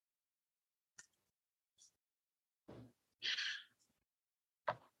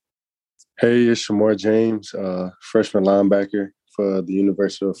Hey, it's Shemar James, freshman linebacker for the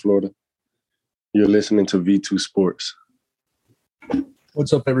University of Florida. You're listening to V2 Sports.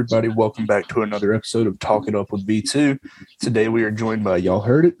 What's up, everybody? Welcome back to another episode of Talk It Up with V2. Today we are joined by, y'all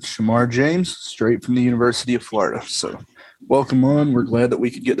heard it, Shemar James, straight from the University of Florida. So welcome on. We're glad that we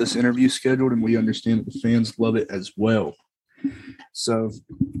could get this interview scheduled, and we understand that the fans love it as well. So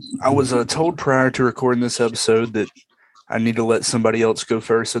I was told prior to recording this episode that I need to let somebody else go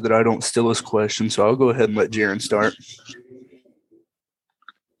first so that I don't steal his question. So I'll go ahead and let Jaron start.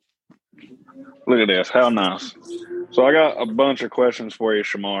 Look at this. How nice. So I got a bunch of questions for you,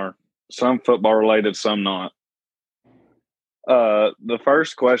 Shemar. Some football related, some not. The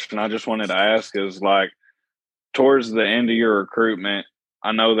first question I just wanted to ask is, towards the end of your recruitment,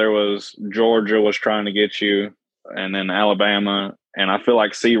 I know there was Georgia was trying to get you, and then Alabama, and I feel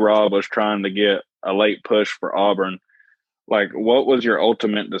like C-Rob was trying to get a late push for Auburn. What was your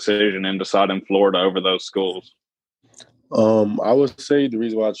ultimate decision in deciding Florida over those schools? I would say the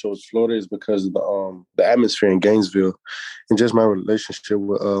reason why I chose Florida is because of the atmosphere in Gainesville and just my relationship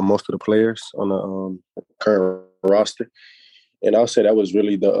with most of the players on the current roster. And I'll say that was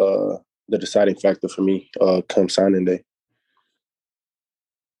really the deciding factor for me come signing day.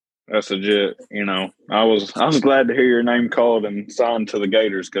 That's legit. I was glad to hear your name called and signed to the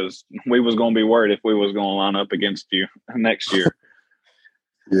Gators because we was going to be worried if we was going to line up against you next year.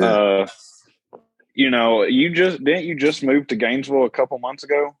 Yeah. Didn't you just move to Gainesville a couple months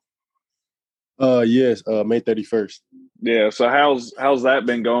ago? Yes, May 31st. Yeah. So how's that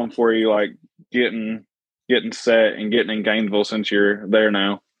been going for you? Getting set and getting in Gainesville since you're there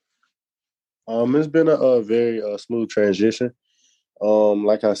now. It's been a very smooth transition.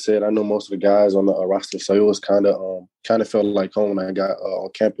 Like I said, I know most of the guys on the roster, so it was kind of felt like home when I got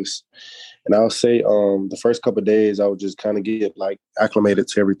on campus. And I'll say the first couple of days I would just kind of get acclimated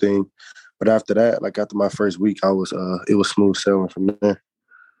to everything. But after that, after my first week, it was smooth sailing from there.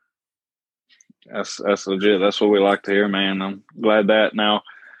 That's legit. That's what we like to hear, man. I'm glad that now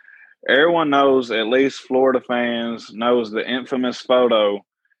everyone knows, at least Florida fans knows the infamous photo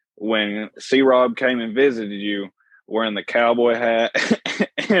when C-Rob came and visited you wearing the cowboy hat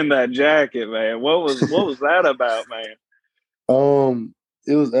and that jacket, man. What was that about, man?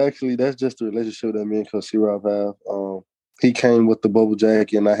 It was actually, that's just the relationship that me and Coach C-Rob have. He came with the bubble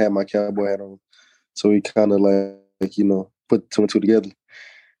jacket and I had my cowboy hat on. So he kind of put two and two together.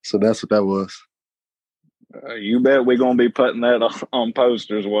 So that's what that was. You bet we're going to be putting that on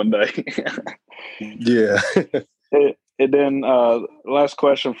posters one day. Yeah. And then last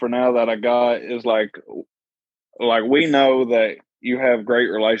question for now that I got is we know that you have great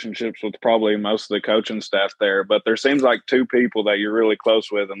relationships with probably most of the coaching staff there, but there seems like two people that you're really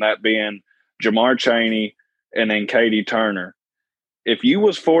close with, and that being Jamar Chaney and then Katie Turner. If you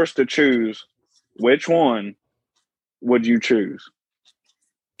was forced to choose, which one would you choose?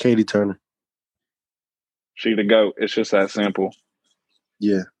 Katie Turner. She the GOAT. It's just that simple.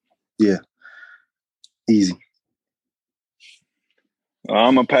 Yeah. Easy.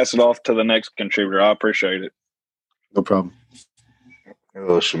 I'm going to pass it off to the next contributor. I appreciate it. No problem.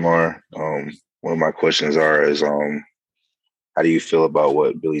 Hello, Shemar. One of my questions is how do you feel about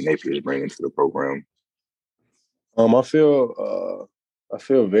what Billy Napier is bringing to the program? I feel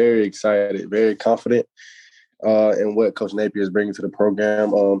very excited, very confident in what Coach Napier is bringing to the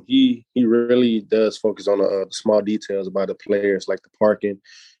program. He really does focus on the small details about the players, like the parking,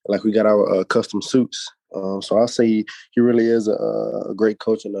 we got our custom suits. So I'll say he really is a great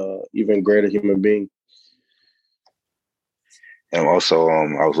coach and an even greater human being. And also,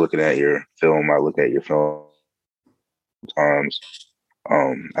 I was looking at your film. I look at your film sometimes.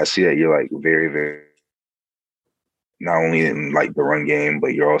 I see that you're very, very not only in the run game,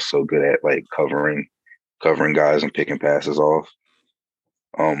 but you're also good at covering guys and picking passes off.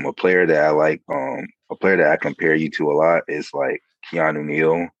 A player that I like, a player that I compare you to a lot is Keanu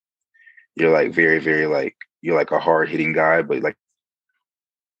Neal. You're very, very you're a hard hitting guy, but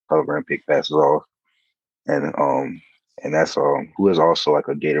cover and pick passes off. And that's who is also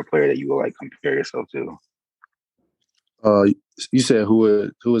a Gator player that you would compare yourself to. You said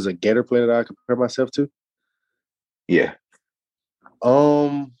who is a Gator player that I compare myself to? Yeah.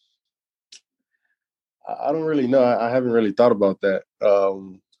 I don't really know. I haven't really thought about that.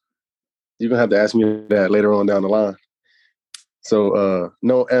 You're gonna have to ask me that later on down the line. So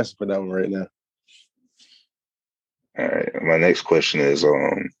no answer for that one right now. All right. My next question is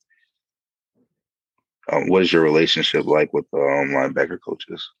what is your relationship like with linebacker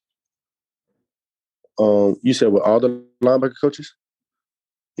coaches? You said with all the linebacker coaches?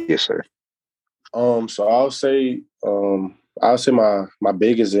 Yes, sir. So I'll say I'll say my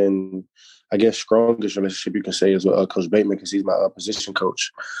biggest and I guess strongest relationship you can say is with Coach Bateman because he's my position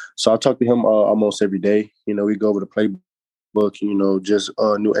coach. So I talk to him almost every day. You know, we go over the playbook. You know, just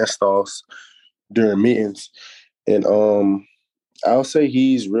new installs during meetings, and I'll say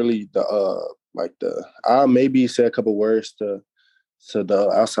he's really the I'll maybe say a couple words to the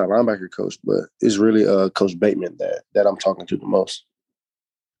outside linebacker coach, but it's really Coach Bateman that I'm talking to the most.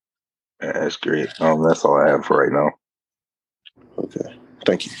 Yeah, that's great. That's all I have for right now. Okay,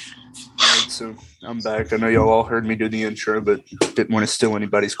 thank you. All right, so I'm back. I know y'all all heard me do the intro, but didn't want to steal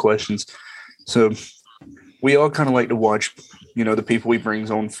anybody's questions. So we all kind of like to watch, you know, the people we brings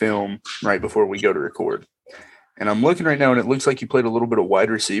on film right before we go to record. And I'm looking right now, and it looks like you played a little bit of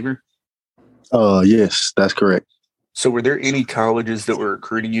wide receiver. Yes, that's correct. So were there any colleges that were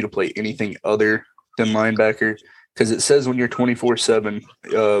recruiting you to play anything other than linebacker? Because it says on your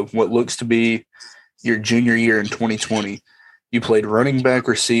 24/7, what looks to be your junior year in 2020, you played running back,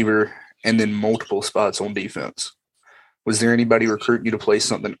 receiver, and then multiple spots on defense. Was there anybody recruiting you to play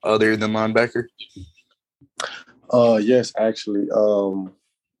something other than linebacker? Yes, actually.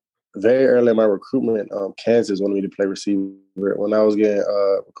 Very early in my recruitment, Kansas wanted me to play receiver when I was getting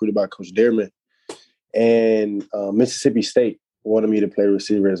recruited by Coach Dearman. And Mississippi State wanted me to play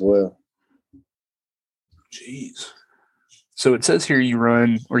receiver as well. Jeez. So it says here you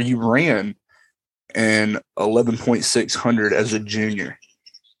ran an 11.600 as a junior.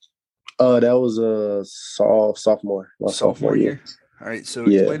 That was a sophomore. My sophomore year. All right. So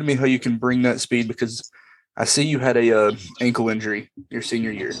explain to me how you can bring that speed, because I see you had a ankle injury your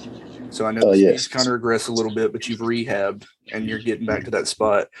senior year. So I know the speed's kind of regressed a little bit, but you've rehabbed and you're getting back to that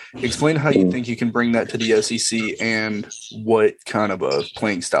spot. Explain how you think you can bring that to the SEC and what kind of a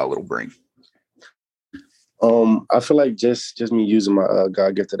playing style it'll bring. I feel like just me using my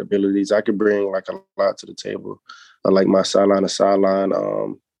God-gifted abilities, I could bring like a lot to the table. Like my sideline to sideline,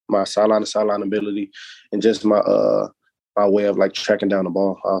 my sideline to sideline ability, and just my way of like tracking down the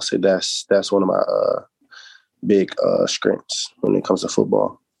ball. I'll say that's one of my big strengths when it comes to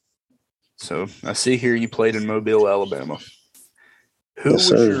football. So I see here you played in Mobile, Alabama. Who was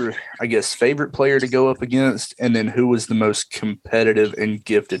your, I guess, favorite player to go up against, and then who was the most competitive and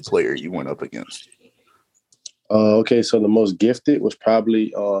gifted player you went up against? Okay, so the most gifted was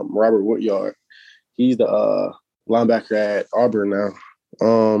probably Robert Woodyard. He's the linebacker at Auburn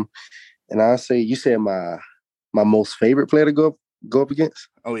now. And I say, you said my most favorite player to go up against?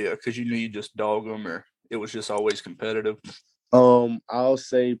 Oh yeah, because you knew you just dog them, or it was just always competitive. I'll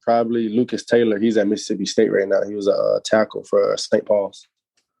say probably Lucas Taylor. He's at Mississippi State right now. He was a tackle for St. Paul's.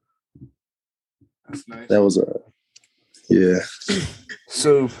 That's nice. That was yeah.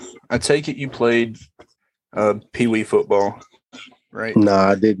 So I take it you played Pee Wee football, right? No,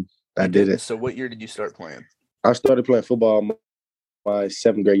 I didn't. I didn't. So what year did you start playing? I started playing football my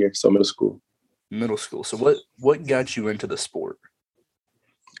 7th grade year, so middle school. Middle school. So what got you into the sport?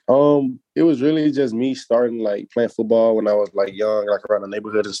 It was really just me starting like playing football when I was like young, like around the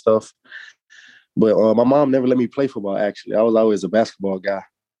neighborhood and stuff. But my mom never let me play football. Actually, I was always a basketball guy.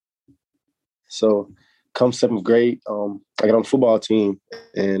 So, come 7th grade, I got on the football team,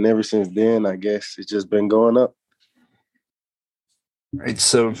 and ever since then, I guess it's just been going up. Right.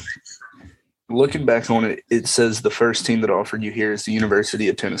 So, looking back on it, it says the first team that offered you here is the University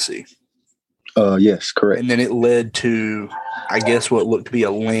of Tennessee. Yes, correct. And then it led to, I guess, what looked to be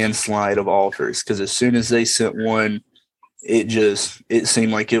a landslide of offers, because as soon as they sent one, it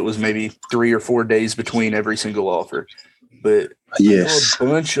seemed like it was maybe 3 or 4 days between every single offer. But yes, I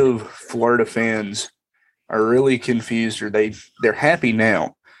know a bunch of Florida fans are really confused, or they're happy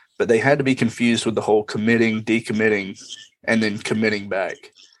now, but they had to be confused with the whole committing, decommitting, and then committing back.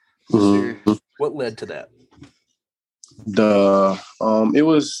 Mm-hmm. What led to that? It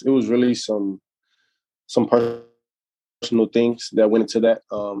was really some personal things that went into that.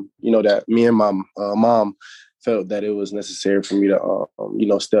 That me and my mom felt that it was necessary for me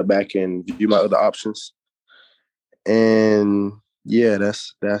to step back and view my other options. And yeah,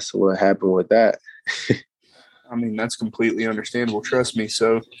 that's what happened with that. I mean, that's completely understandable. Trust me.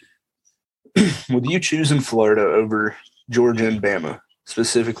 So, with you choosing Florida over Georgia and Bama,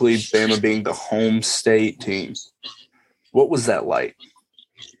 specifically Bama being the home state team, what was that like?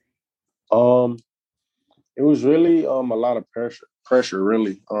 It was really a lot of pressure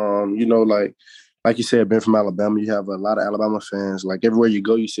really. Like you said, being from Alabama, you have a lot of Alabama fans. Like everywhere you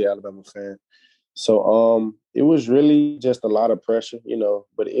go, you see Alabama fan. So it was really just a lot of pressure,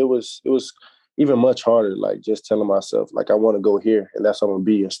 but it was even much harder, like just telling myself, like, I want to go here and that's what I'm going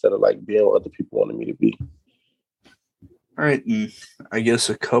to be, instead of like being what other people wanted me to be. All right. And I guess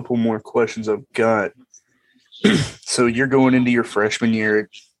a couple more questions I've got. So you're going into your freshman year at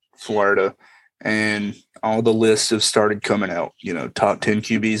Florida, and all the lists have started coming out. Top 10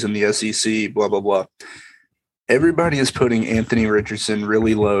 QBs in the SEC, blah, blah, blah. Everybody is putting Anthony Richardson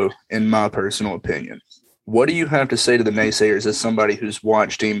really low, in my personal opinion. What do you have to say to the naysayers as somebody who's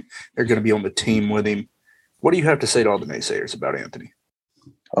watched him? They're going to be on the team with him. What do you have to say to all the naysayers about Anthony?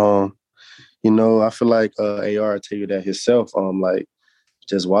 I feel like AR tell you that himself. Like,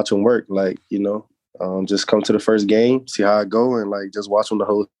 just watch him work. Like, just come to the first game, see how it go, and like just watch him the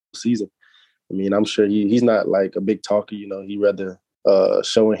whole season. I mean, I'm sure he's not like a big talker. He rather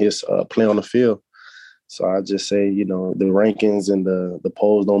showing his play on the field. So I just say, the rankings and the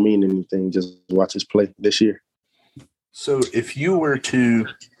polls don't mean anything. Just watch his play this year. So if you were to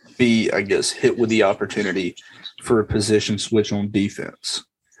be, I guess, hit with the opportunity for a position switch on defense,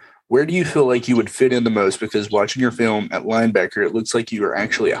 where do you feel like you would fit in the most? Because watching your film at linebacker, it looks like you are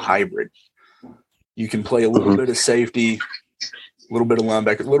actually a hybrid. You can play a little bit of safety, a little bit of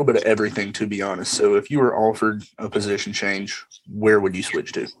linebacker, a little bit of everything, to be honest. So if you were offered a position change, where would you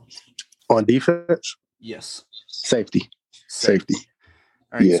switch to? On defense? Yes. Safety. All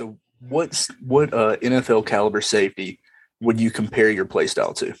right. Yeah. So what NFL caliber safety would you compare your play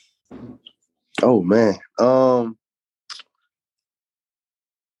style to? Oh man.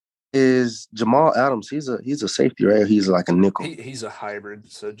 Is Jamal Adams, he's a safety, right? He's like a nickel. He's a hybrid,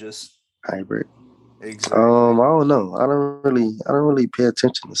 so just hybrid. Exactly. I don't know. I don't really pay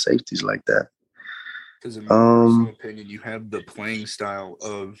attention to safeties like that. Because in my personal opinion, you have the playing style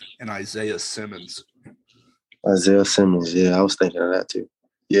of an Isaiah Simmons. Yeah, I was thinking of that too.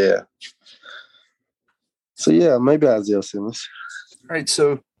 Yeah. So yeah, maybe Isaiah Simmons. All right,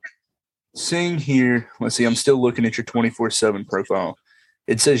 so seeing here, let's see, I'm still looking at your 24/7 profile.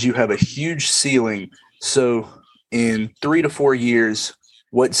 It says you have a huge ceiling. So in 3 to 4 years,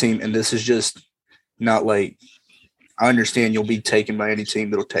 what team, and this is just not like, I understand you'll be taken by any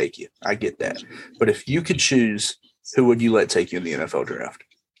team that'll take you. I get that. But if you could choose, who would you let take you in the NFL draft?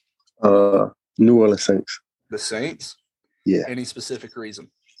 New Orleans Saints. The Saints? Yeah. Any specific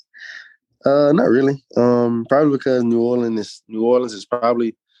reason? Not really. Probably because New Orleans is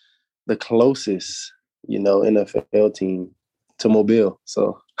probably the closest, NFL team to Mobile.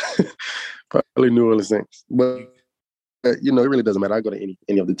 So probably New Orleans Saints. But it really doesn't matter. I go to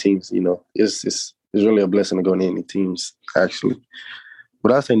any of the teams. It's really a blessing to go to any teams actually.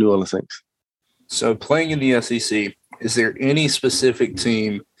 But I say New Orleans Saints. So playing in the SEC, is there any specific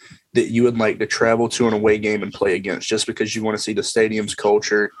team that you would like to travel to an away game and play against, just because you want to see the stadium's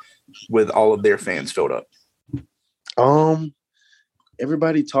culture with all of their fans filled up?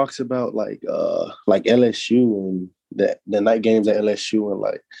 Everybody talks about like LSU and the night games at LSU and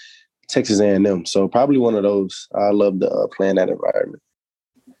like Texas A&M. So probably one of those. I love the playing that environment.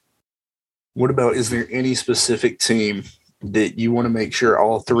 What about, is there any specific team that you want to make sure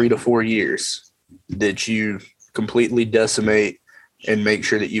all 3 to 4 years that you completely decimate and make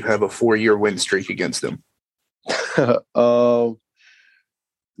sure that you have a 4-year win streak against them?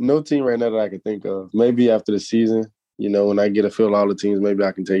 No team right now that I can think of. Maybe after the season, when I get a feel of all the teams, maybe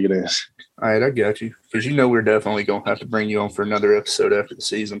I can take it in. All right, I got you. Because we're definitely going to have to bring you on for another episode after the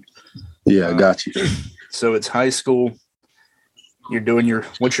season. Yeah, I got you. So it's high school. You're doing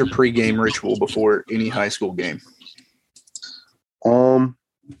what's your pregame ritual before any high school game? I'll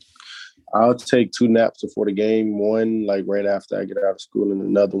take 2 naps before the game. One like right after I get out of school, and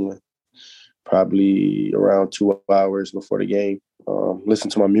another one probably around 2 hours before the game. Listen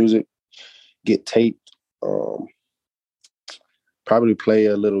to my music, get taped. Probably play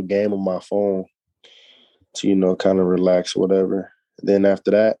a little game on my phone to kind of relax or whatever. Then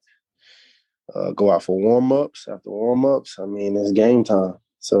after that, go out for warm-ups. After warm-ups, I mean, it's game time.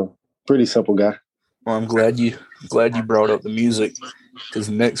 So pretty simple guy. Well, I'm glad you brought up the music, because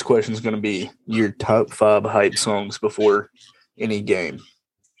the next question is going to be your top 5 hype songs before any game.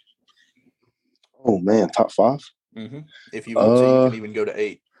 Oh man, top 5? Mm-hmm. If you want to, you can even go to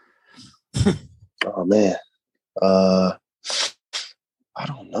 8. Oh man, I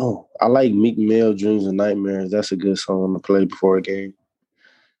don't know. I like Meek Mill, "Dreams and Nightmares." That's a good song to play before a game.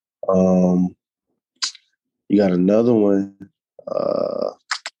 You got another one.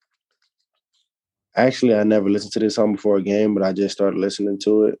 Actually, I never listened to this song before a game, but I just started listening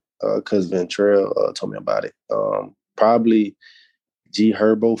to it because Ventrell told me about it. Probably G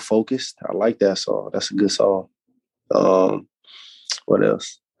Herbo, "Focused." I like that song. That's a good song. What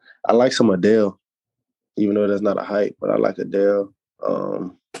else? I like some Adele, even though that's not a hype, but I like Adele.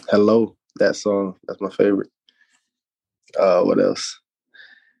 "Hello," that song. That's my favorite. What else?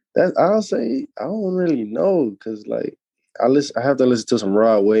 I'll say I don't really know, because like I have to listen to some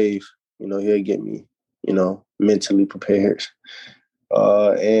Rod Wave. He'll get me mentally prepared.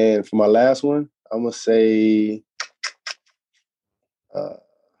 And for my last one, I'm going to say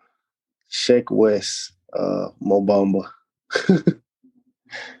Sheck West, Mo Bamba.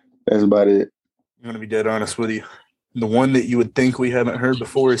 That's about it. I'm going to be dead honest with you. The one that you would think we haven't heard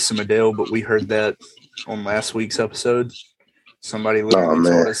before is Simadale, but we heard that on last week's episode. Somebody literally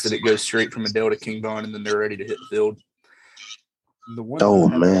told us that it goes straight from Adele to King Von, and then they're ready to hit the field. The one I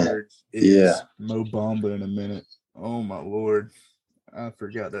haven't heard is Mo Bamba in a minute. Oh, my Lord. I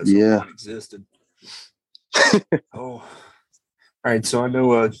forgot that song existed. Oh. All right, so I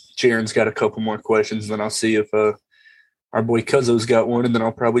know Jaron's got a couple more questions, then I'll see if our boy Cuzzo's got one, and then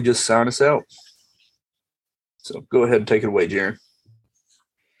I'll probably just sign us out. So go ahead and take it away, Jaron.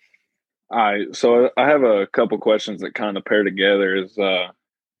 All right, so I have a couple questions that kind of pair together. Is a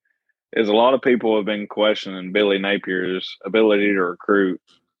lot of people have been questioning Billy Napier's ability to recruit,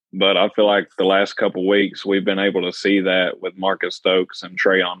 but I feel like the last couple weeks we've been able to see that with Marcus Stokes and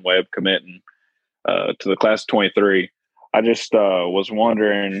Trayon Webb committing to the class of 23. I just was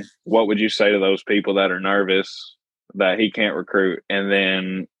wondering, what would you say to those people that are nervous that he can't recruit? And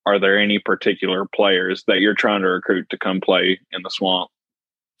then are there any particular players that you're trying to recruit to come play in the Swamp?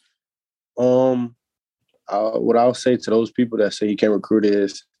 What I'll say to those people that say he can't recruit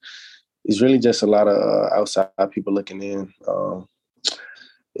is it's really just a lot of outside people looking in.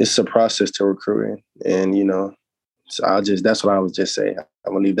 It's a process to recruiting. And, so that's what I would just say.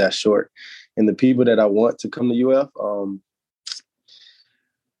 I'm going to leave that short. And the people that I want to come to UF,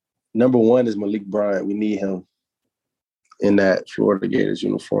 number one is Malik Bryant. We need him in that Florida Gators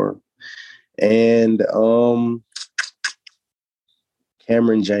uniform. And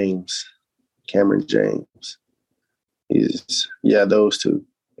Cameron James. Those two.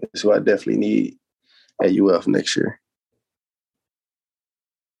 That's who I definitely need at UF next year.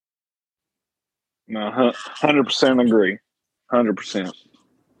 No, 100% agree. 100%.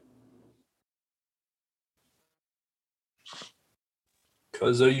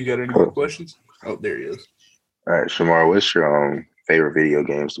 Cuzzo, you got any more questions? Oh, there he is. All right, Shemar, what's your favorite video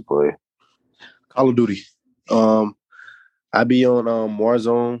games to play? Call of Duty. I be on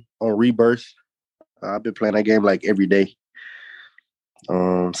Warzone, on Rebirth. I've been playing that game like every day.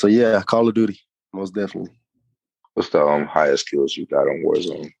 So yeah, Call of Duty, most definitely. What's the highest skills you got on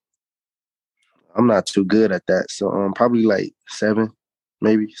Warzone? I'm not too good at that, so probably like 7,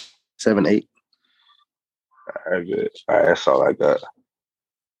 maybe 7, 8. All right, good. All right, that's all I got.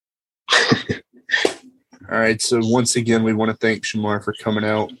 All right, so once again, we want to thank Shemar for coming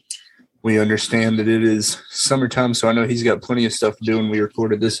out. We understand that it is summertime, so I know he's got plenty of stuff to do, and we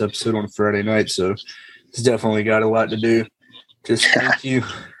recorded this episode on a Friday night, so he's definitely got a lot to do. Just thank you,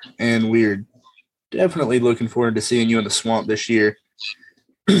 and we're definitely looking forward to seeing you in the Swamp this year.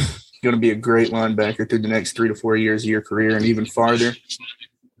 You're going to be a great linebacker through the next 3 to 4 years of your career and even farther.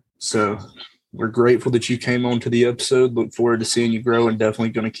 So we're grateful that you came on to the episode. Look forward to seeing you grow and definitely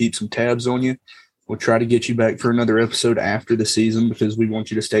going to keep some tabs on you. We'll try to get you back for another episode after the season because we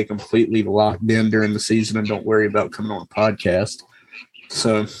want you to stay completely locked in during the season and don't worry about coming on a podcast.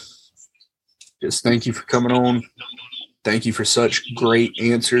 So just thank you for coming on. Thank you for such great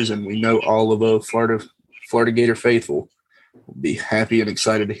answers, and we know all of Florida Gator faithful will be happy and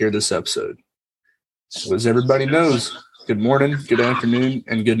excited to hear this episode. So as everybody knows, good morning, good afternoon,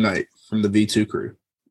 and good night from the V2 crew.